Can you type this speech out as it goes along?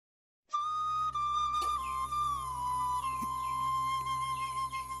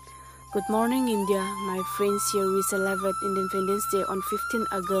Good morning, India. My friends, here we celebrate Independence Day on 15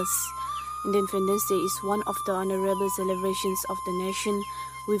 August. Independence Day is one of the honorable celebrations of the nation.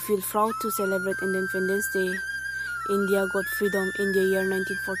 We feel proud to celebrate Independence Day. India got freedom in the year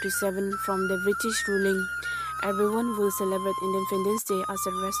 1947 from the British ruling. Everyone will celebrate Independence Day as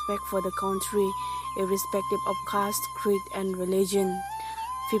a respect for the country, irrespective of caste, creed, and religion.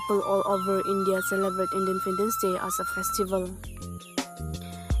 People all over India celebrate Independence Day as a festival.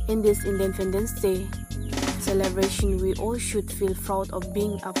 In this Independence Day celebration, we all should feel proud of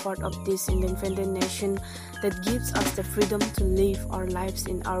being a part of this independent nation that gives us the freedom to live our lives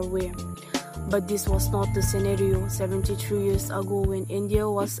in our way. But this was not the scenario 73 years ago when India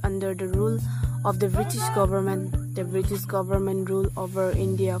was under the rule of the British government. The British government ruled over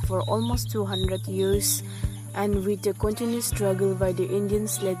India for almost 200 years, and with the continued struggle by the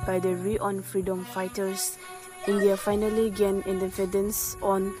Indians led by the renowned freedom fighters, India finally gained independence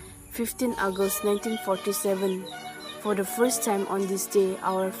on 15 August 1947. For the first time on this day,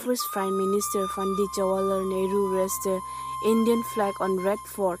 our first Prime Minister Pandit Jawaharlal Nehru raised the Indian flag on Red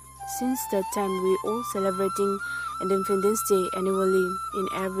Fort. Since that time, we all celebrating Independence Day annually. In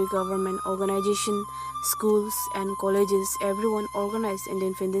every government organization, schools and colleges, everyone organized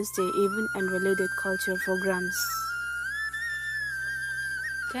Independence Day event and related culture programs.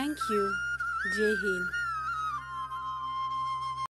 Thank you. Jai Hind.